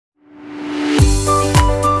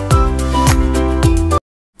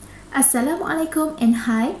Assalamualaikum and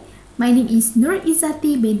hi, my name is Nur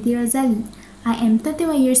Izzati binti Razali. I am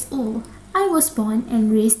 21 years old. I was born and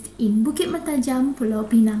raised in Bukit Mentajam, Pulau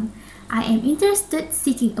Pinang. I am interested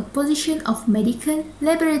seeking a position of medical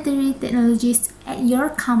laboratory technologist at your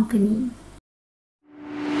company.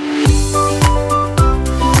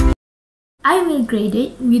 I will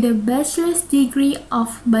graduate with a bachelor's degree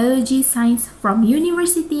of biology science from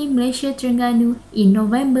University Malaysia Terengganu in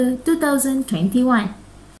November 2021.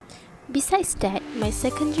 Besides that, my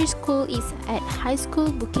secondary school is at High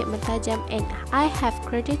School Bukit Mentajam and I have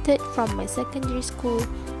graduated from my secondary school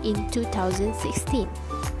in 2016.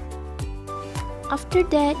 After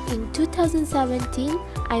that, in 2017,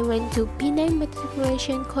 I went to Penang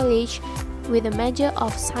Matriculation College with a major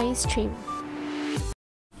of science stream.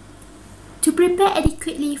 To prepare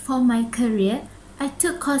adequately for my career, I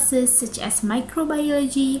took courses such as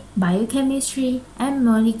microbiology, biochemistry, and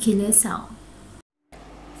molecular cell.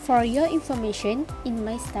 For your information, in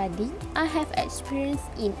my study, I have experience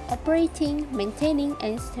in operating, maintaining,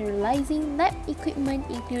 and sterilizing lab equipment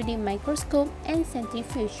including microscope and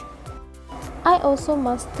centrifuge. I also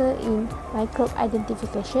master in microbe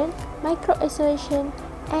identification, micro-isolation,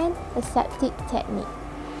 and aseptic technique.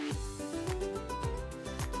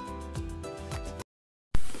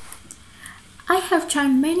 I have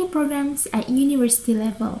joined many programs at university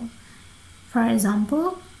level. For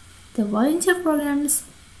example, the volunteer programs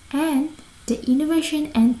and the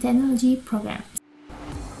Innovation and Technology programs.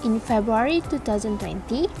 In February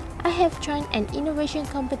 2020, I have joined an innovation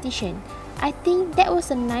competition. I think that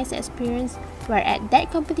was a nice experience where at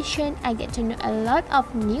that competition I get to know a lot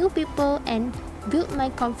of new people and build my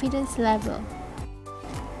confidence level.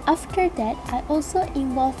 After that, I also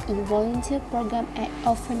involved in volunteer program at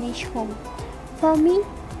orphanage home. For me,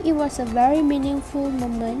 it was a very meaningful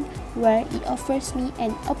moment where it offers me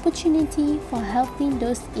an opportunity for helping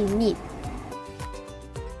those in need.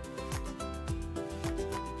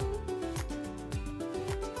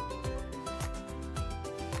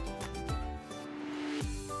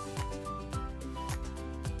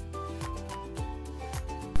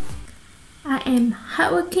 I am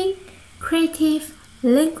hardworking, creative,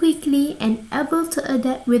 learn quickly, and able to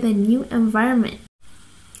adapt with a new environment.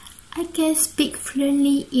 I can speak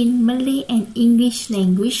fluently in Malay and English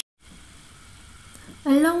language.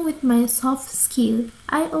 Along with my soft skill,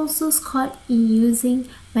 I also scored in using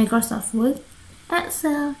Microsoft Word,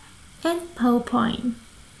 Excel, and PowerPoint.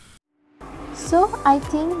 So I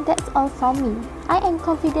think that's all from me. I am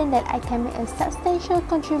confident that I can make a substantial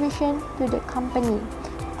contribution to the company.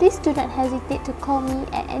 Please do not hesitate to call me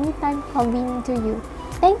at any time convenient to you.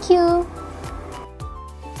 Thank you!